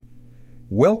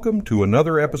Welcome to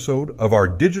another episode of our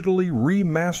digitally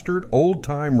remastered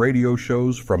old-time radio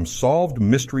shows from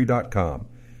SolvedMystery.com.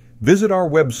 Visit our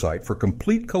website for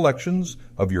complete collections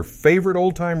of your favorite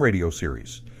old-time radio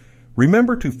series.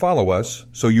 Remember to follow us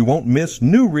so you won't miss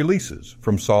new releases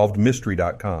from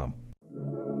SolvedMystery.com.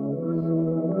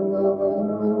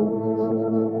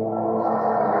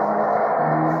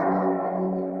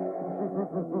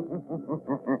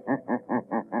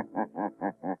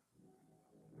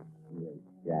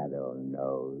 Shadow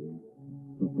knows.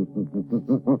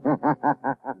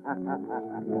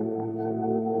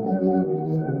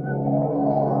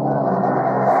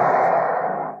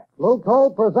 Blue Coal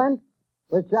presents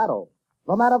The Shadow,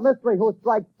 the man of mystery who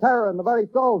strikes terror in the very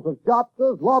souls of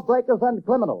shopkeepers, lawbreakers, and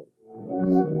criminals.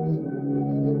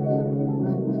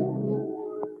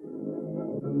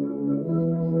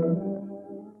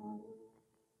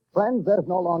 Friends, there's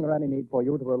no longer any need for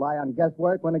you to rely on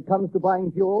guesswork when it comes to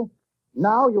buying fuel.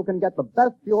 Now you can get the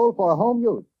best fuel for home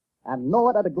use, and know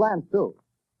it at a glance, too.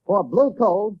 For Blue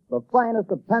Coal, the finest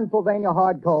of Pennsylvania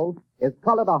hard coal, is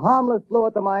colored a harmless blue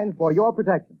at the mines for your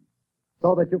protection,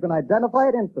 so that you can identify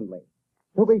it instantly.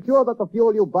 To be sure that the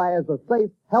fuel you buy is a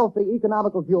safe, healthy,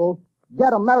 economical fuel,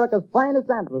 get America's finest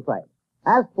anthracite.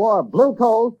 Ask for Blue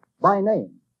Coal by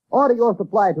name. Order your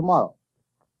supply tomorrow.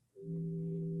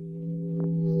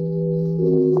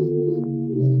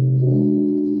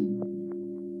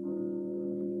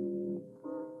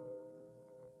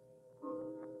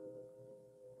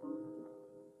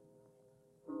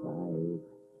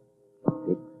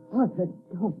 Arthur,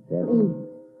 don't. 7,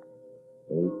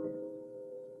 8,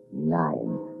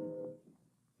 9.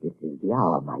 This is the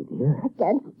hour, my dear. I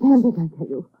can't stand it, I tell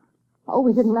you.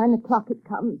 Always at 9 o'clock it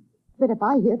comes. But if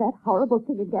I hear that horrible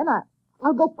thing again,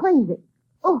 I'll go crazy.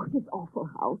 Oh, this awful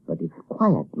house. But it's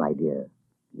quiet, my dear.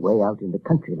 Way out in the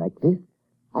country like this,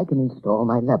 I can install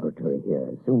my laboratory here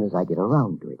as soon as I get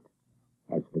around to it.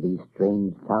 As for these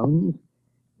strange sounds,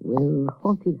 well,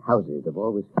 haunted houses have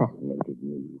always fascinated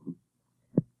me.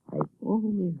 I've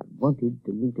always wanted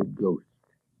to meet a ghost,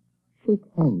 shake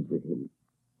hands with him,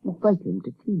 invite him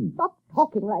to tea. Stop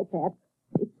talking like that.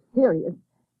 It's serious.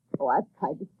 Oh, I've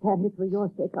tried to stand it for your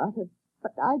sake, Arthur,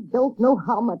 but I don't know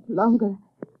how much longer.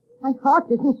 My heart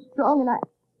isn't strong,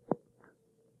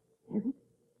 and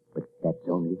But that's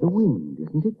only the wind,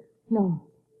 isn't it? No.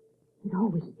 It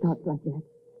always starts like that.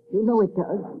 You know it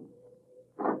does.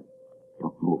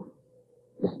 Don't move.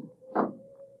 Listen.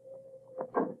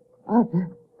 Arthur,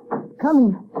 it's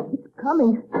coming. It's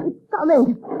coming. It's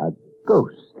coming. A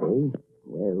ghost, eh?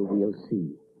 Well, we'll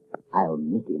see. I'll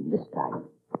meet him this time.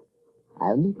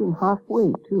 I'll meet him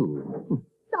halfway, too.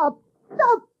 Stop.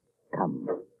 Stop. Come.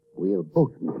 We'll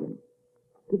both meet him.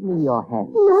 Give me your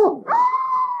hand. No.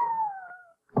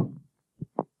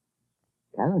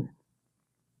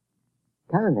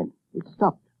 Carolyn, it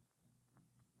stopped.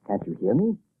 Can't you hear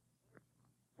me?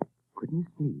 Goodness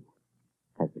me.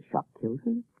 Has the shock killed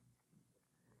her?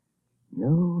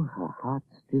 No, her heart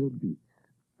still beats.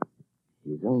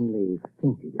 She's only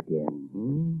fainted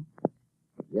again.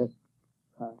 Just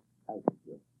pass out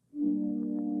again.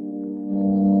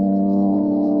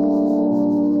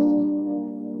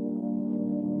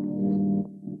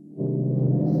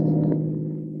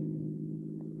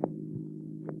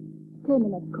 Turn the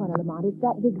next corner, Lamont. It's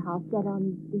that big house set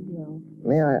on the hill.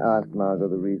 May I ask, Margot,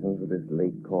 the reason for this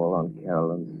late call on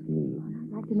Carolyn Sneed?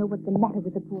 I'd like to know what's the matter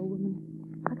with the poor woman.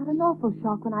 I got an awful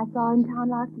shock when I saw her in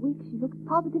town last week. She looked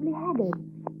positively haggard.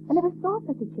 I never saw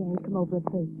such a change come over a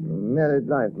person. Married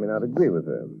life may not agree with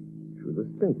her. She was a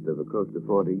spinster for close to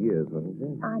 40 years, wasn't she?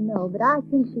 I know, but I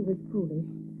think she was foolish.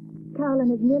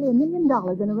 Carolyn has nearly $1 million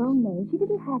in her own name. She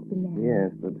didn't have to marry.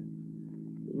 Yes, but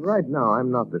right now I'm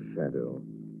not the shadow.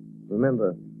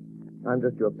 Remember, I'm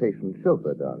just your patient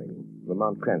chauffeur, darling.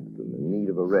 Lamont Cranston, in need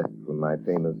of a rest from my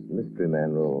famous mystery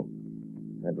man role.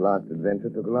 That last adventure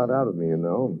took a lot out of me, you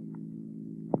know.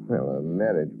 Well, a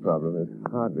marriage problem is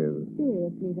hardly as...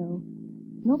 Seriously, though,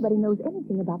 nobody knows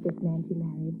anything about this man she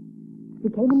married.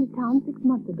 He came into town 6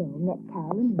 months ago, met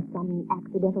Carolyn in some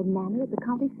accidental manner at the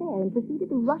county fair, and proceeded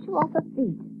to rush her off her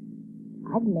feet.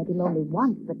 I've met him only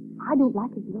once, but I don't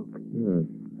like his looks.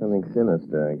 Something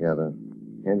sinister, I gather.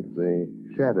 Hence the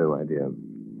shadow idea.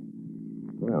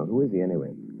 Well, who is he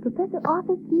anyway? Professor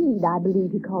Arthur Sneed, I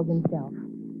believe he calls himself.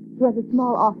 He has a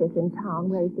small office in town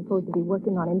where he's supposed to be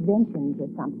working on inventions or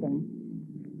something.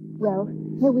 Well,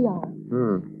 here we are.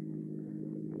 You're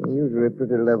usually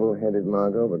pretty level-headed,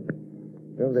 Margot, but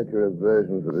don't let your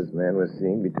aversion for this man we're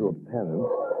seeing be too apparent.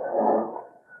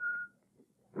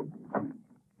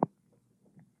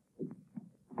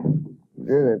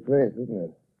 Dreary place, isn't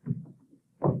it?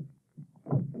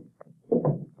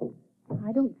 I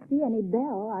I don't see any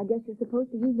bell. I guess you're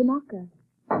supposed to use the knocker.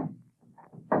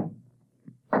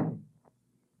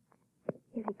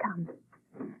 Here he comes.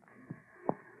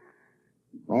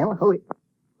 Well, who is...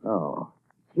 Oh,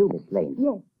 it's you, Miss Lane.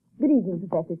 Yes. Good evening,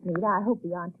 Professor Sneed. I hope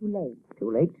we aren't too late.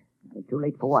 Too late? Too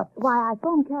late for what? Why, I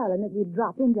phoned Carolyn that we'd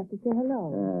drop in just to say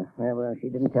hello. Well, she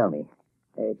didn't tell me.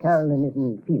 Carolyn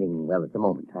isn't feeling well at the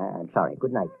moment. I'm sorry.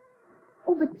 Good night.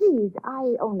 Oh, but please,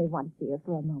 I only want to see her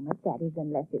for a moment. That is,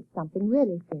 unless it's something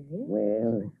really serious.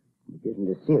 Well, it isn't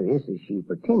as serious as she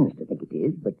pretends to think it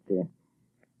is, but,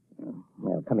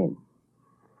 well, come in.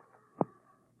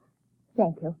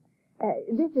 Thank you.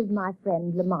 This is my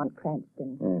friend Lamont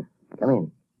Cranston. Come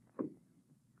in.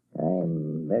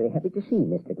 I'm very happy to see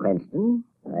Mr. Cranston.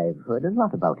 I've heard a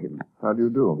lot about him. How do you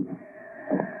do?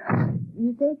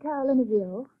 You say Carolyn is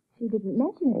ill? She didn't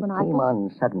mention it when I came on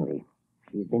suddenly.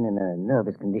 She's been in a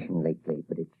nervous condition lately,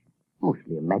 but it's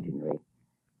mostly imaginary.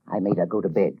 I made her go to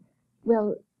bed.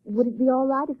 Well, would it be all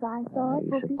right if I saw it?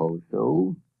 I suppose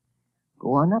so.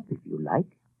 Go on up if you like.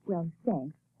 Well,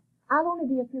 thanks. I'll only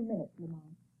be a few minutes,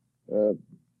 Lamont.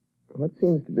 What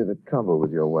seems to be the trouble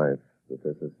with your wife,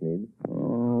 Professor Sneed?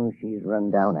 Oh, she's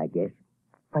run down, I guess.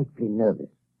 Frightfully nervous.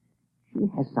 She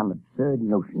has some absurd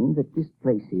notion that this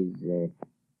place is,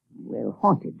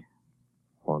 haunted.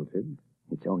 Haunted?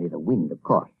 It's only the wind, of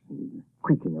course, and the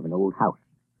creaking of an old house.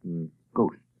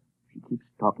 Ghosts. She keeps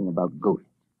talking about ghosts.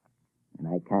 And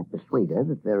I can't persuade her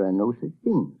that there are no such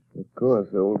things. Of course,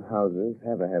 old houses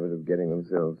have a habit of getting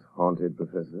themselves haunted,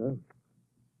 Professor.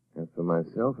 As for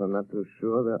myself, I'm not so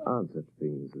sure there aren't such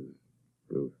things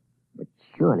as ghosts. But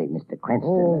surely, Mr. Cranston...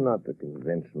 Oh, not the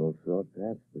conventional sort,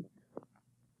 perhaps, but...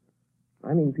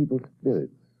 I mean people's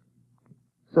spirits.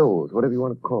 Souls, whatever you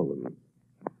want to call them.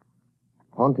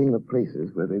 Haunting the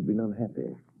places where they've been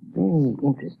unhappy. Very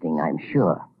interesting, I'm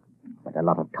sure. But a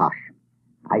lot of tosh.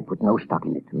 I put no stock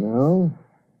in it. No?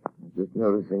 I'm just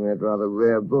noticing that rather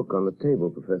rare book on the table,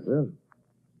 Professor.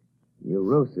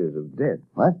 Neuroses of Death.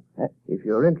 What? If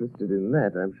you're interested in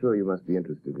that, I'm sure you must be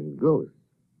interested in ghosts.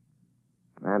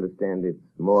 I understand its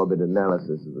morbid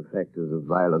analysis of the factors of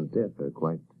violent death are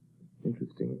quite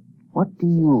interesting. What do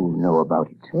you know about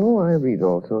it? Oh, I read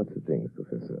all sorts of things,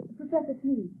 Professor. Professor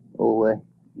Sneed. Oh,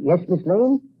 yes, Miss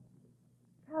Lane?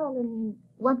 Carolyn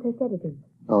wants her sedative.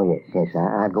 Oh, yes.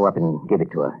 I'll go up and give it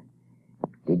to her.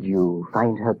 Did you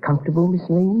find her comfortable, Miss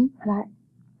Lane? Well,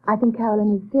 I think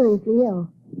Carolyn is seriously ill.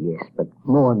 Yes, but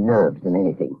more nerves than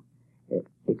anything.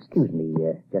 Excuse me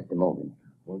just a moment,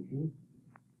 won't you?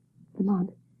 Lamont,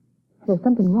 there's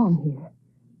something wrong here.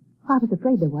 I was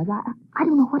afraid there was. I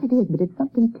don't know what it is, but it's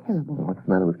something terrible. What's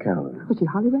the matter with Carolyn? Well, she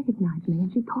hardly recognized me,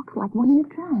 and she talks like one in a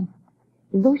trance,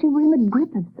 as though she were in the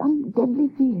grip of some deadly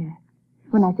fear.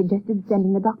 When I suggested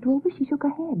sending the doctor over, she shook her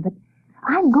head, but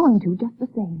I'm going to just the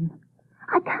same.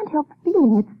 I can't help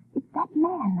feeling it's that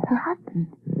man, her husband.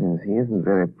 Yes, he isn't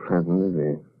very pleasant, is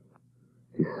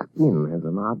he? His skin has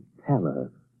an odd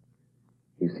pallor.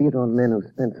 You see it on men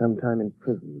who've spent some time in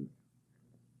prison.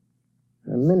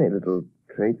 There are many little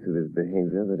traits of his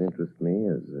behavior that interest me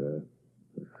as a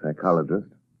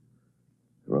psychologist.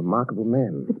 A remarkable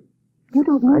man. But you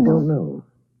don't know. I don't know.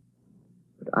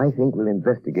 But I think we'll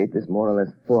investigate this more or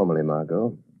less formally,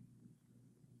 Margot.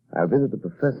 I'll visit the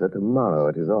professor tomorrow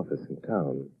at his office in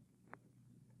town.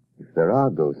 If there are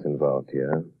ghosts involved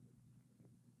here,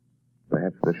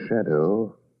 perhaps the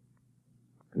shadow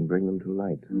can bring them to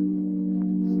light.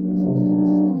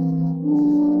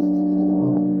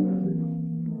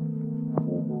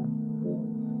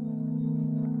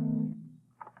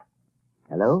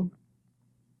 Hello?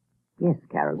 Yes,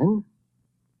 Carolyn.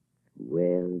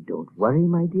 Well, don't worry,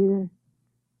 my dear.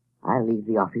 I'll leave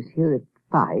the office here at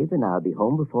 5, and I'll be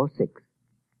home before 6.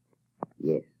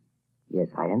 Yes,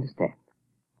 I understand.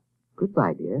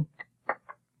 Goodbye, dear.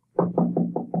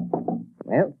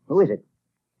 Well, who is it?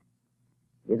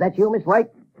 Is that you, Miss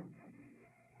White?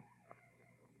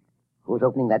 Who's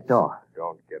opening that door?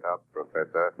 Don't get up,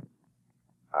 Professor.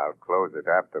 I'll close it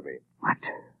after me. What?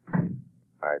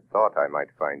 I thought I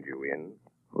might find you in.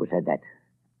 Who said that?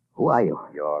 Who are you?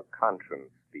 Your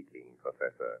conscience speaking,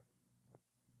 Professor.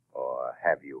 Or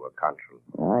have you a conscience?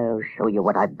 I'll show you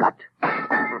what I've got.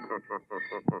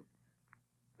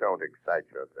 Don't excite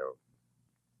yourself.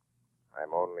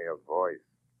 I'm only a voice.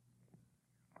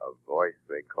 A voice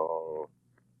they call...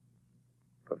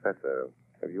 Professor,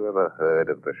 have you ever heard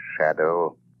of the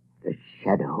shadow? The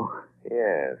shadow?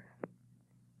 Yes.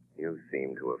 You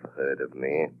seem to have heard of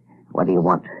me. What do you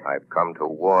want? I've come to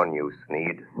warn you,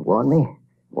 Sneed. Warn me?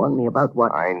 Warn me about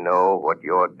what? I know what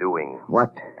you're doing.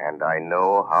 What? And I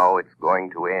know how it's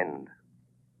going to end.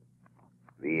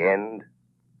 The end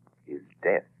is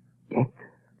death. Death?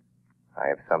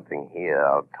 have something here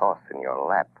I'll toss in your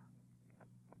lap.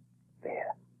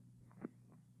 There.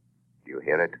 Do you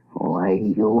hear it? Why,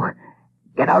 you...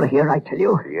 Get out of here, I tell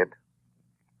you. See it?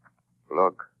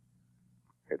 Look.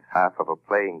 It's half of a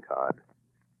playing card.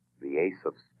 The ace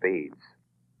of spades.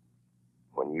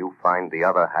 When you find the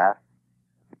other half,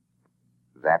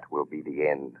 that will be the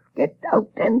end. Get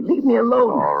out and leave me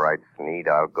alone. All right, Sneed,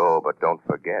 I'll go, but don't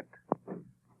forget.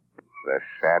 The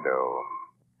shadow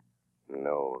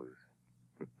knows.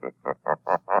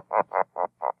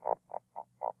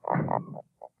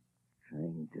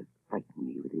 Trying to frighten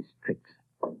me with his tricks.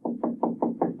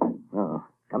 Oh,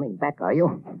 coming back, are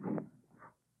you?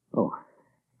 Oh,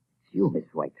 it's you, Miss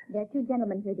White. There are two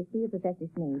gentlemen here to see you, Professor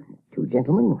Sneed. Two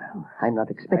gentlemen? Well, I'm not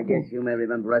I expecting... guess you may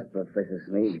remember us, Professor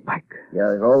Sneed. Spike.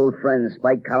 Your old friends,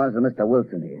 Spike Collins and Mr.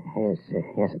 Wilson here.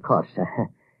 Yes, of course.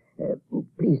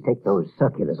 Please take those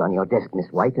circulars on your desk,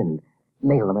 Miss White, and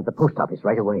mail them at the post office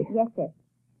right away. Yes, sir.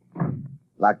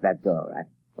 Lock that door, right?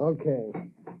 Okay.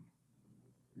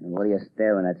 And what are you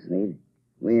staring at, Sneed?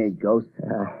 We ain't ghosts.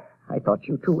 I thought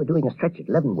you two were doing a stretch at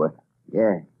Leavenworth.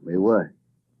 Yeah, we were.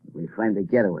 We framed a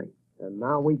getaway. And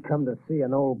now we come to see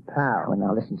an old pal. Oh,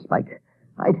 now listen, Spike.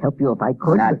 I'd help you if I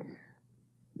could. Nuts. But...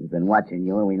 We've been watching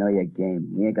you, and we know your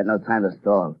game. We ain't got no time to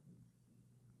stall.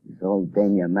 This old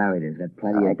dame you married has got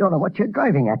plenty I of... don't know what you're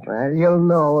driving at. Well, you'll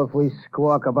know if we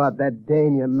squawk about that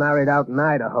dame you married out in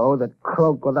Idaho that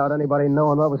croaked without anybody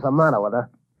knowing what was the matter with her.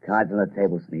 Cards on the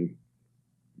table, Sneed.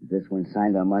 Is this one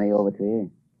signed our money over to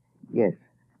you? Yes.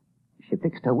 She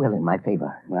fixed her will in my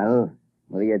favor. Well,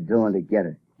 what are you doing to get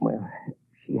it? Well,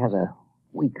 she has a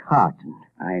weak heart. And...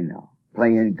 I know.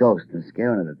 Playing ghost and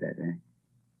scaring her to death, eh?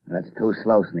 That's too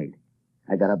slow, Sneed.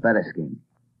 I got a better scheme.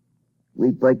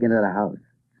 We break into the house.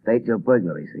 Stage your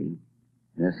burglary, see?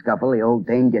 In a scuffle, the old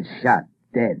dame gets shot.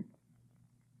 Dead.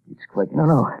 It's quick.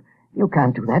 No. You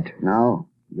can't do that. No,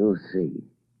 you'll see.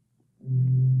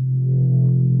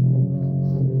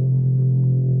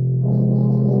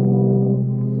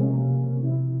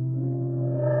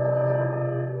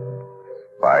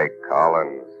 Spike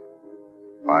Collins.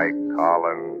 Spike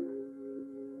Collins.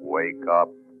 Wake up.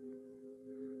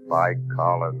 Spike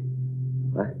Collins.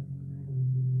 What?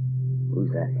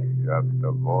 Who's that? Just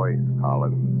a voice,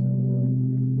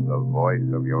 Collins. The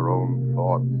voice of your own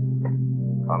thoughts,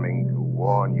 coming to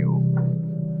warn you.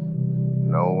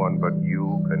 No one but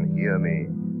you can hear me.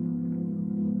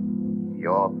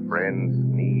 Your friend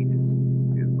Sneed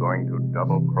is going to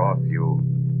double-cross you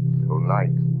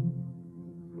tonight.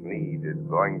 Sneed is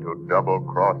going to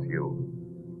double-cross you.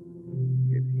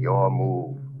 It's your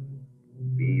move.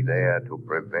 Be there to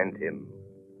prevent him.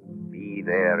 Be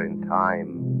there in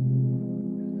time.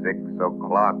 6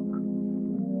 o'clock.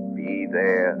 Be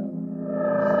there.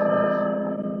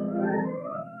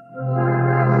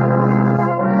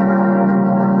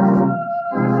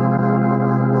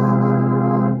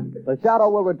 The Shadow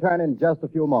will return in just a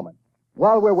few moments.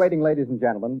 While we're waiting, ladies and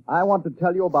gentlemen, I want to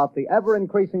tell you about the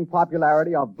ever-increasing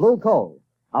popularity of Blue Coal,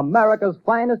 America's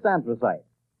finest anthracite.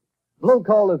 Blue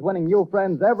Coal is winning new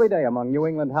friends every day among New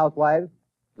England housewives.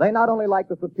 They not only like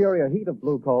the superior heat of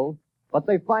Blue Coal, but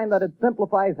they find that it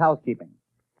simplifies housekeeping.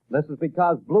 This is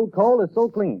because Blue Coal is so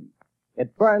clean.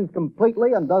 It burns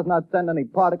completely and does not send any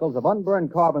particles of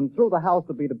unburned carbon through the house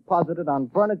to be deposited on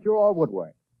furniture or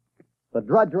woodwork. The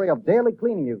drudgery of daily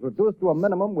cleaning is reduced to a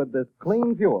minimum with this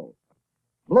clean fuel.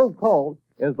 Blue Coal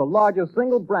is the largest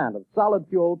single brand of solid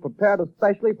fuel prepared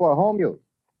especially for home use.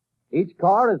 Each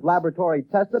car is laboratory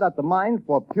tested at the mines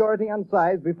for purity and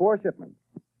size before shipment.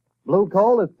 Blue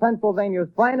Coal is Pennsylvania's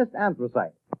finest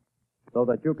anthracite. So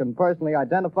that you can personally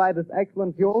identify this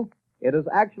excellent fuel, it is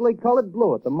actually colored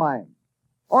blue at the mine.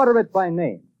 Order it by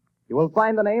name. You will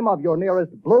find the name of your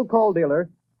nearest Blue Coal dealer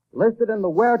listed in the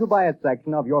Where to Buy It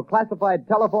section of your classified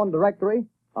telephone directory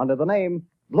under the name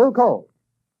Blue Coal.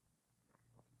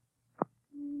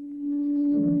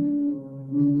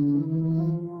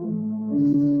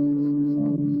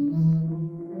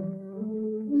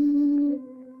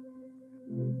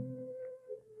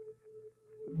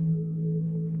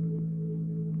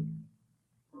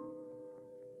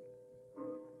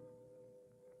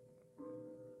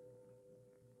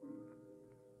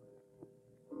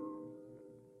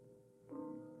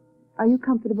 Are you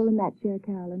comfortable in that chair,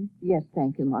 Carolyn? Yes,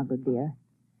 thank you, Margaret, dear.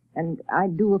 And I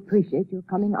do appreciate your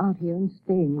coming out here and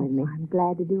staying with me. I'm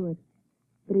glad to do it.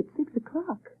 But it's 6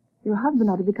 o'clock. Your husband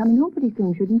ought to be coming home pretty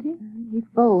soon, shouldn't he? He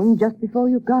phoned just before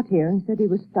you got here and said he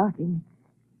was starting.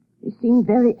 He seemed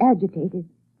very agitated.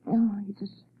 Oh, he's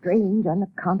a strange,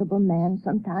 unaccountable man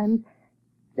sometimes.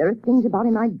 There are things about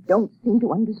him I don't seem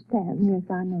to understand. Yes,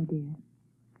 I know, dear.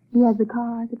 He has the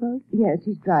car, I suppose? Yes,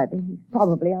 he's driving. He's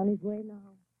probably on his way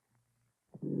now.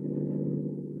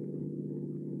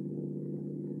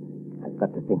 I've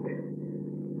got to think.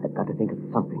 I've got to think of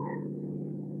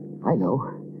something. I know.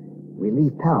 We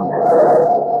leave town.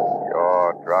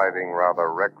 You're driving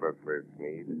rather recklessly,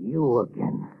 Sneed. You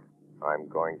again. I'm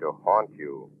going to haunt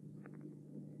you.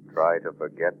 Try to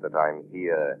forget that I'm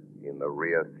here in the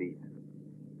rear seat,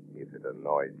 if it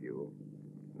annoys you.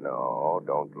 No,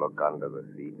 don't look under the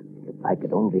seat. If I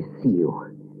could only see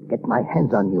you, get my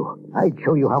hands on you, I'd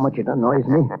show you how much it annoys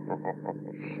me.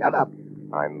 Shut up.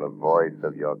 I'm the voice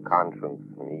of your conscience,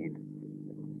 Sneed.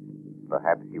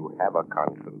 Perhaps you have a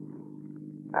conscience.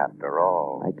 After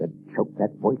all, I could choke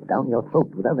that voice down your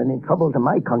throat without any trouble to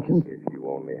my conscience. if you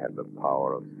only had the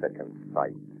power of second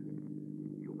sight,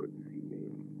 you could see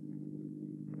me.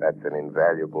 That's an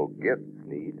invaluable gift,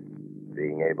 Sneed,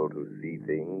 being able to see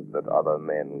things that other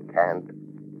men can't.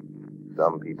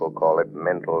 Some people call it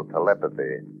mental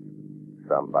telepathy,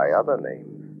 some by other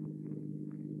names.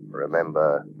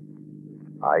 Remember,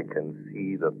 I can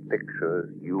see the pictures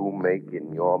you make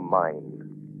in your mind.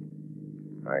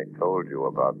 I told you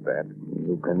about that.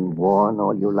 You can warn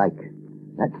all you like.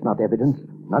 That's not evidence,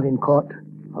 not in court.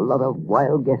 A lot of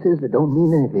wild guesses that don't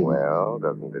mean anything. Well,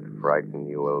 doesn't it frighten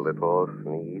you a little,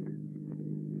 Sneed?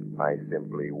 I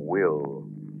simply will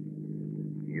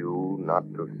you not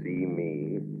to see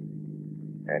me,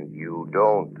 and you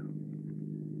don't.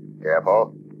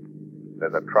 Careful.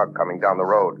 There's a truck coming down the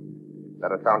road.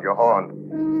 Let us sound your horn.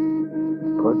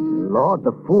 Good Lord,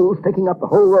 the fool's taking up the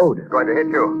whole road. It's going to hit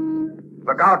you.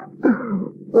 Look out.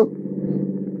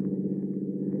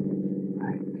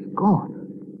 It's gone.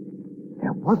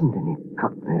 There wasn't any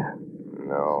truck there.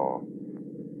 No.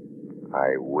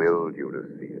 I willed you to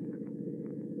see it.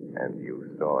 And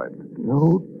you saw it.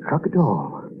 No truck at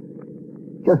all.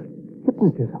 Just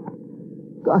hypnotism.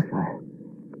 Gosh,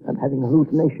 I'm having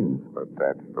hallucinations. But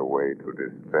that's the way to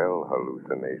dispel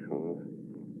hallucinations.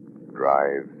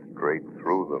 Drive straight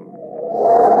through them.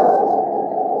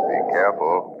 Be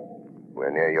careful. We're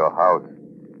near your house.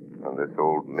 And this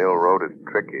old mill road is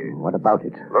tricky. What about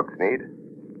it? Look, Sneed.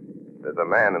 There's a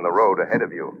man in the road ahead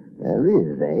of you. There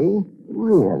is, eh?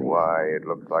 Really? Why, it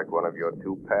looks like one of your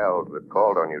two pals that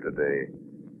called on you today.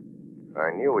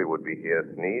 I knew he would be here,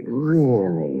 Sneed.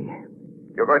 Really?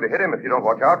 You're going to hit him if you don't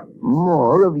watch out.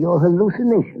 More of your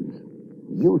hallucinations.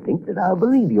 You think that I'll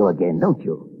believe you again, don't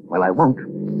you? Well, I won't.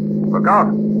 Look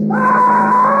out.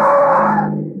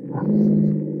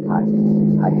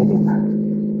 I hit him.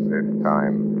 This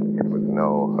time, it was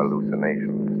no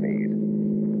hallucination, Sneed.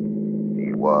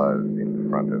 He was in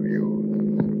front of you.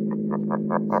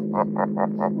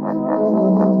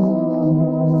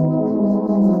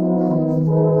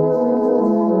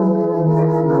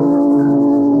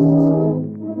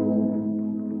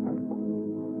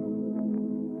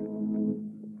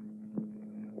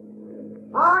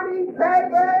 Morning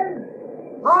papers!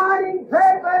 Morning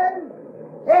papers!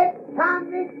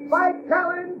 Ex-convict Spike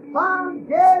Collins found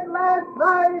dead last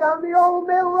night on the old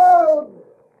mill road.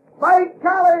 Spike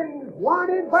Collins,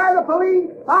 wanted by the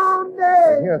police, found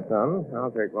dead. Here, son. I'll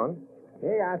take one.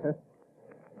 Here you are, sir.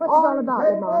 What's it all about,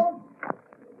 Lamont?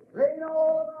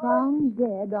 Lamont? Found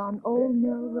dead on Old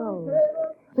Mill Road.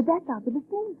 But that's out of the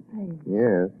Smith's place.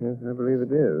 Yes, I believe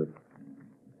it is.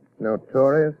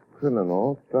 Notorious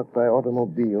criminal struck by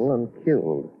automobile and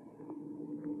killed.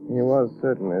 He was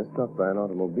certainly struck by an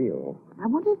automobile. I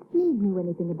wonder if Steve knew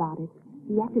anything about it.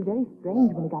 He acted very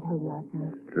strange when he got home last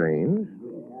night. Strange?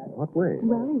 What way?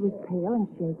 Well, he was pale and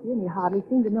shaky, and he hardly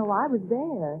seemed to know I was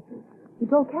there. He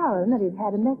told Carolyn that he'd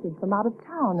had a message from out of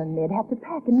town, and they'd have to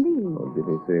pack and leave. Oh, did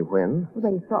he say when? Well,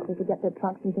 they thought they could get their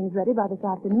trunks and things ready by this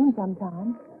afternoon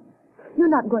sometime.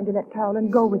 You're not going to let Carolyn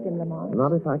go with him, Lamont.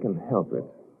 Not if I can help it.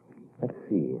 Let's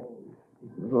see.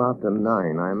 It's a little after 9.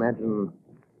 I imagine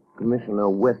Commissioner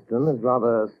Weston is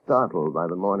rather startled by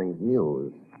the morning's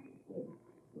news.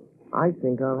 I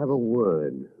think I'll have a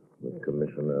word with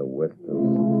Commissioner Weston.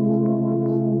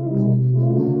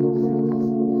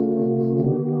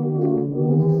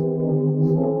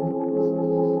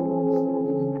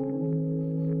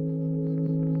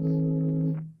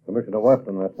 Commissioner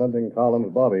Weston, they're sending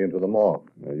Collins' body into the morgue.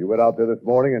 You went out there this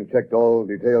morning and checked all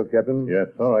details, Captain? Yes,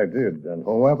 sir, I did. And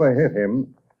whoever hit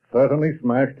him certainly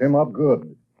smashed him up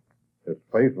good. His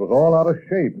face was all out of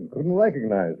shape and couldn't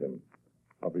recognize him.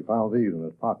 But we found these in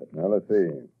his pocket. Now, let's see.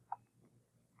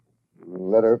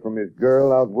 Letter from his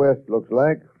girl out west, looks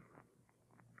like.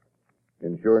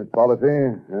 Insurance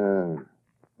policy.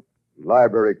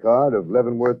 Library card of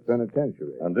Leavenworth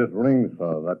Penitentiary. And this ring,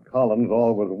 sir, that Collins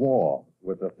always wore,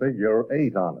 with the figure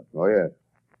 8 on it. Oh, yes.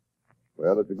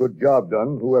 Well, it's a good job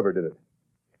done, whoever did it.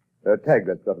 Tag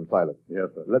that stuff and file it. Yes,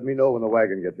 sir. Let me know when the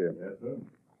wagon gets here. Yes, sir.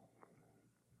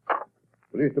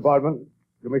 Police Department,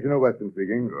 Commissioner Weston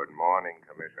speaking. Good morning,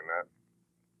 Commissioner.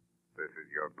 This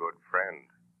is your good friend,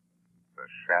 the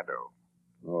Shadow.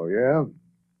 Oh, yeah?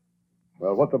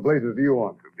 Well, what the blazes do you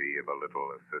want? To be of a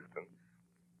little assistance,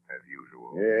 as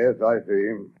usual. Yes, I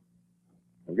see.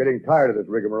 I'm getting tired of this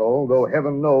rigmarole, though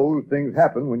heaven knows things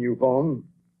happen when you phone.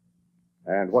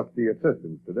 And what's the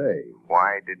assistance today?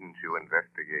 Why didn't you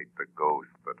investigate the ghost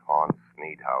that haunts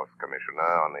Sneed House, Commissioner,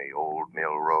 on the Old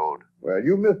Mill Road? Well,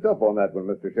 you missed up on that one,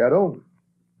 Mr. Shadow.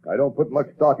 I don't put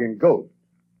much stock in ghosts,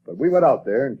 but we went out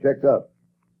there and checked up.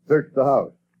 Searched the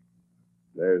house.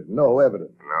 There's no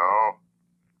evidence. No?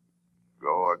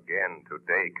 Go again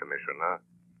today, Commissioner.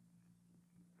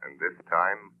 And this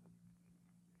time,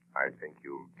 I think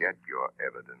you'll get your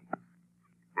evidence.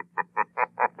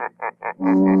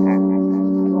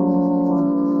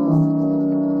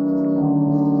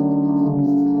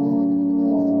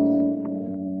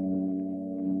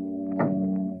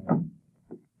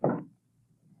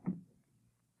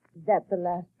 Is that the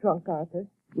last trunk, Arthur?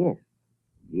 Yes.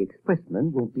 The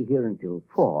expressman won't be here until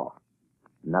 4.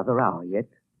 Another hour yet.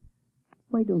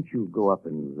 Why don't you go up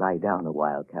and lie down a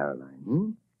while,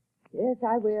 Caroline? Yes,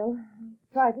 I will.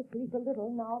 Try to sleep a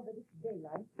little now that it's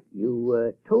daylight.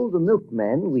 You told the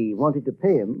milkman we wanted to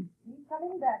pay him. He's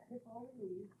coming back before we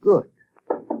leave. Good.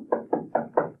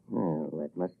 Well,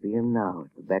 that must be him now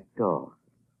at the back door.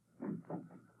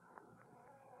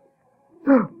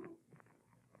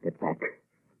 Get back.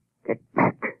 Get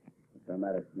back. What's the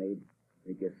matter, Sneed?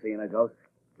 Think you're seeing a ghost?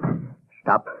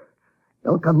 Stop.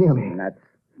 Don't come near me.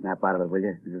 Snap out of it, will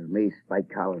you? This is me, Spike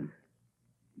Collins.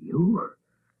 You?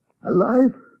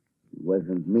 Alive? It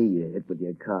wasn't me you hit with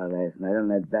your car last night on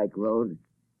that back road.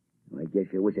 Well, I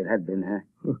guess you wish it had been,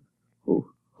 huh? Who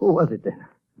was it then?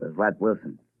 It was Rat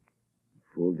Wilson.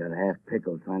 Fool got half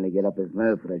pickled trying to get up his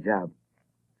nerve for the job.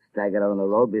 Staggered out on the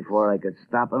road before I could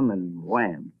stop him, and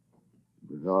wham!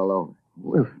 It was all over.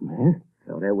 Wilson, eh?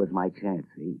 So there was my chance,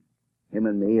 see? Him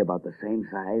and me about the same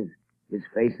size, his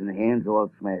face and hands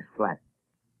all smashed flat.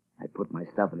 I put my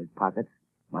stuff in his pockets,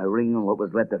 my ring and what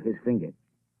was left of his finger.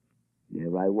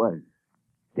 There I was,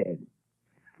 dead.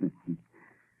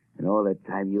 And all that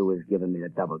time you was giving me the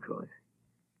double cross.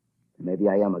 Maybe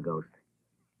I am a ghost,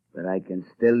 but I can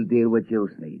still deal with you,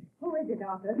 Sneed. Who is it,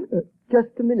 Arthur?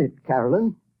 Just a minute,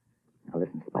 Carolyn. Now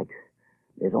listen, Spike.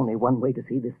 There's only one way to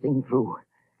see this thing through.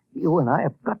 You and I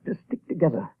have got to stick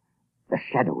together. The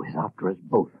Shadow is after us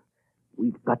both.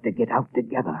 We've got to get out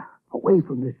together, away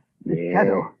from this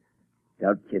Shadow.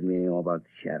 Don't kid me anymore about the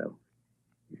Shadow.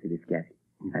 You see this cat?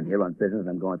 I'm here on business.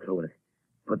 I'm going through with it.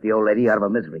 Put the old lady out of her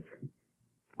misery.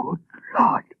 Good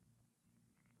Lord.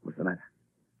 What's the matter?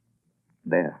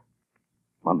 There.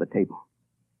 On the table.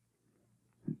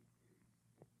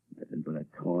 Nothing but a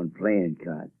torn playing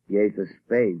card. The ace of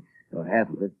spades, or half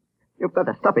of it. You've got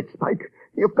to stop it, Spike.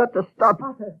 You've got to stop.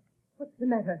 Arthur, what's the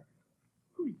matter?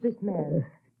 Who's this man?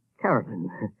 Carolyn.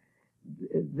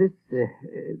 This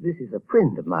is a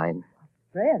friend of mine.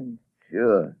 Friend?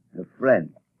 Sure, a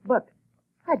friend. But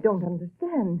I don't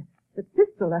understand. The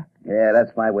pistol, Yeah,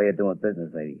 that's my way of doing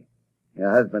business, lady.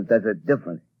 Your husband does it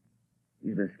different.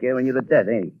 He's been scaring you to death,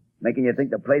 ain't he? Making you think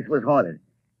the place was haunted.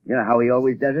 You know how he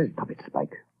always does it? Stop it,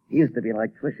 Spike. He used to be an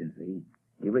electrician, see?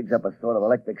 He rigs up a sort of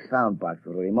electric sound box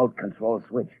with a remote control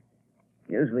switch.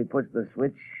 He usually puts the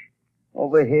switch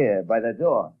over here by the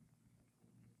door.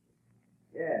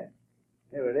 Yeah,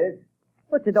 here it is.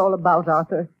 What's it all about,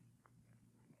 Arthur?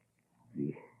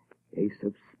 The ace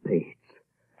of spades.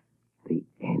 The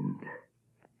end.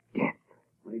 Death.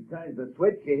 When he turns the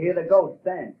switch, you hear the ghost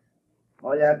dance.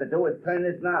 All you have to do is turn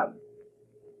this knob.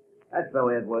 That's the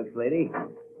way it works, lady.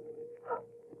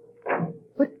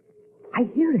 But I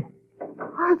hear it.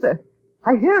 Arthur,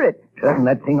 I hear it. Turn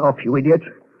that thing off, you idiot.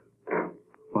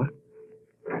 What?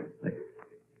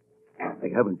 I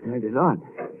haven't turned it on.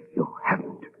 You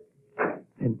haven't.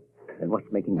 Then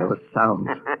what's making those sounds?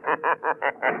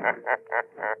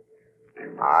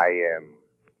 I am.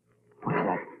 What's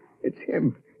that? It's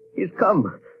him. He's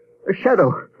come. The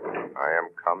Shadow. I am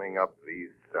coming up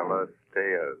these cellar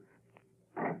stairs.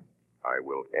 I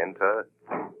will enter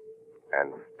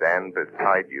and stand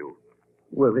beside you.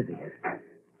 Where is he?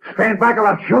 Stand back or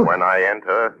I'll shoot. When I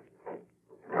enter,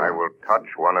 I will touch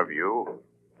one of you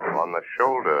on the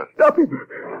shoulder. Stop him!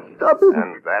 Stop him!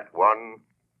 And that one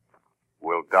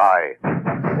will die.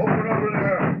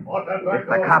 It's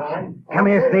the cops. Come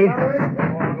here, Steve.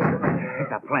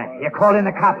 It's a plant. You call in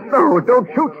the cops. No, don't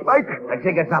shoot, Spike. The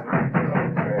jig is up.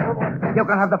 You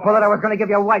can have the bullet I was going to give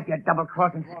your wife, you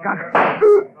double-crossing skunk.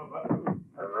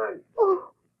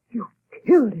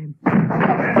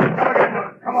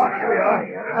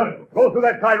 Go through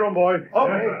that side room, boys.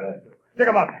 Okay. Stick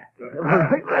him up.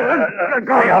 I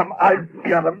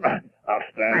got him. I'll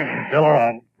stand still or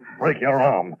I'll break your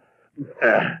arm.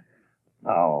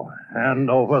 Now, hand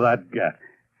over that gat.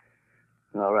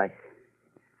 All right.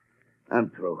 I'm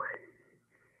through.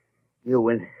 You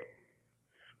win.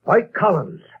 Spike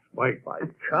Collins. Spike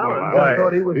Collins? I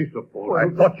thought he was... He's a fool. I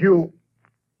thought you...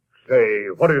 Say,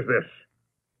 what is this?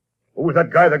 Who was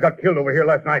that guy that got killed over here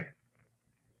last night?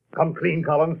 Come clean,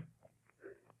 Collins.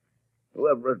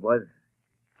 Whoever it was,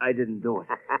 I didn't do it.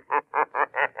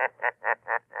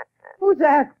 Who's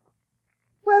that?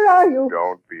 Where are you?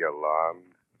 Don't be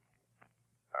alarmed.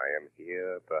 I am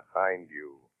here behind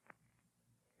you,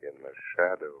 in the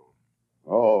shadow.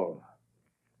 Oh.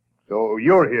 So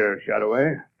you're here, Shadow,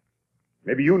 eh?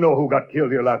 Maybe you know who got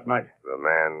killed here last night. The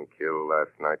man killed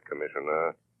last night,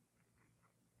 Commissioner,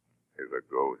 is a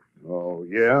ghost. Oh,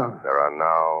 yeah? There are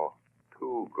now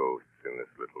 2 ghosts in this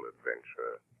little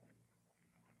adventure.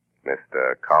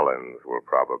 Mr. Collins will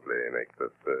probably make the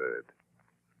 3rd.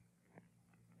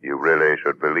 You really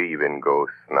should believe in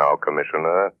ghosts now,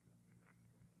 Commissioner.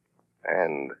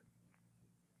 And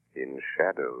in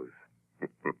shadows.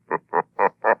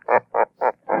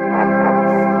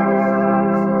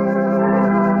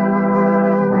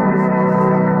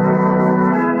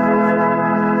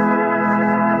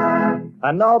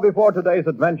 And now, before today's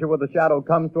adventure with the Shadow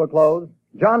comes to a close,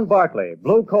 John Barclay,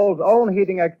 Blue Coal's own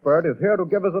heating expert, is here to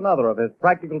give us another of his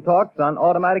practical talks on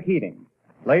automatic heating.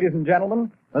 Ladies and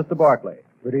gentlemen, Mr. Barclay.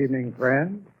 Good evening,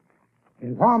 friends.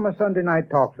 In former Sunday night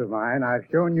talks of mine, I've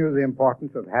shown you the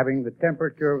importance of having the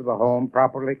temperature of the home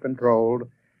properly controlled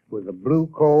with a Blue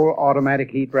Coal automatic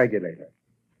heat regulator.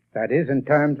 That is, in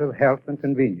terms of health and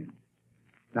convenience.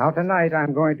 Now, tonight,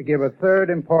 I'm going to give a third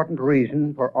important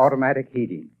reason for automatic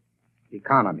heating: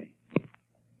 economy.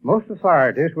 Most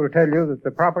authorities will tell you that the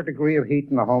proper degree of heat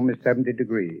in the home is 70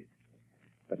 degrees.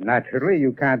 But naturally,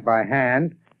 you can't by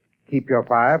hand keep your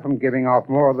fire from giving off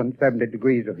more than 70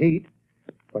 degrees of heat,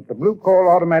 but the Blue Coal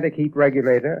automatic heat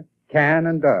regulator can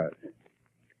and does.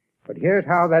 But here's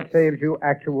how that saves you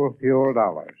actual fuel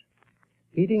dollars.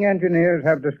 Heating engineers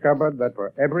have discovered that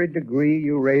for every degree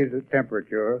you raise the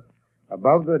temperature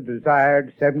above the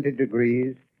desired 70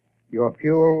 degrees, your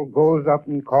fuel goes up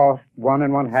in cost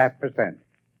 1.5%.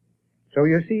 So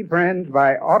you see, friends,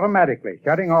 by automatically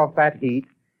shutting off that heat,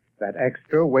 that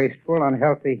extra, wasteful,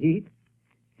 unhealthy heat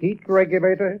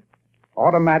regulator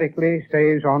automatically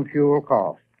saves on fuel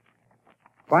costs.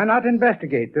 Why not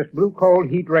investigate this Blue Coal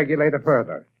heat regulator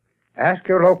further? Ask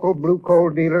your local Blue Coal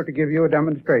dealer to give you a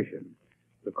demonstration.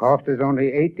 The cost is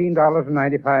only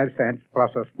 $18.95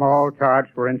 plus a small charge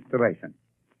for installation.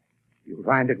 You'll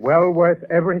find it well worth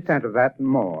every cent of that and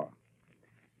more.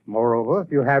 Moreover,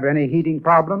 if you have any heating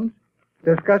problems,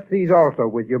 discuss these also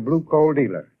with your Blue Coal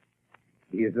dealer.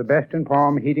 He is the best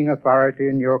informed heating authority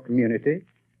in your community,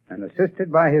 and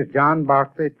assisted by his John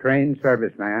Barclay trained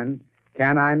serviceman,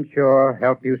 can, I'm sure,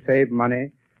 help you save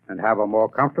money and have a more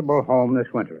comfortable home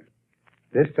this winter.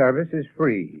 This service is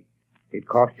free. It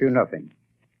costs you nothing.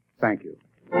 Thank you.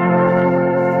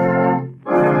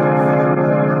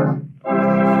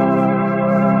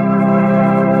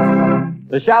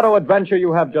 The Shadow adventure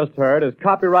you have just heard is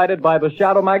copyrighted by the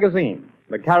Shadow magazine.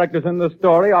 The characters in this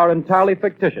story are entirely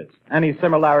fictitious. Any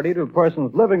similarity to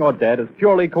persons living or dead is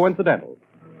purely coincidental.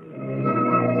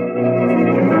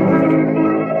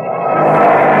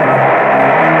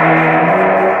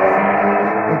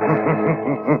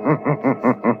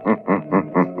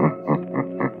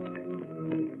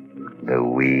 The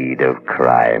weed of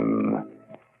crime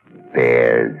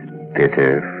bears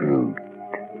bitter fruit.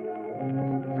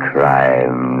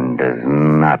 Crime does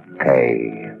not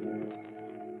pay.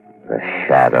 The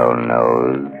Shadow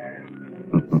knows.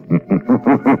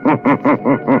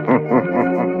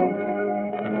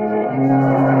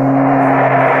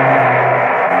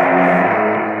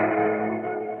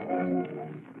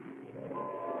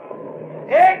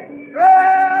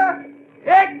 Extra!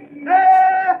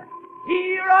 Extra!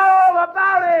 Hear all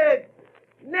about it!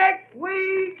 Next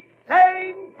week,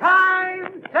 same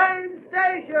time, same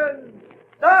station.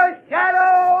 The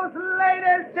Shadow's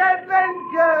latest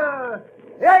adventure!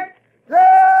 Extra!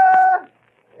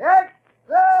 Extra!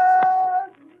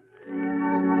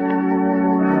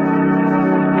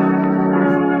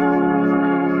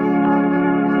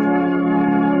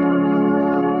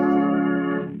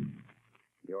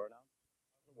 You're now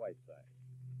on the white side.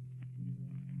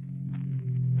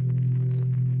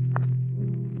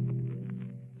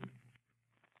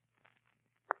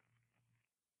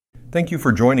 Thank you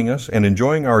for joining us and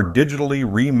enjoying our digitally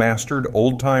remastered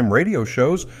old-time radio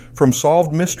shows from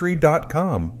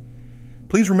SolvedMystery.com.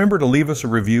 Please remember to leave us a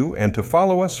review and to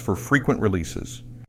follow us for frequent releases.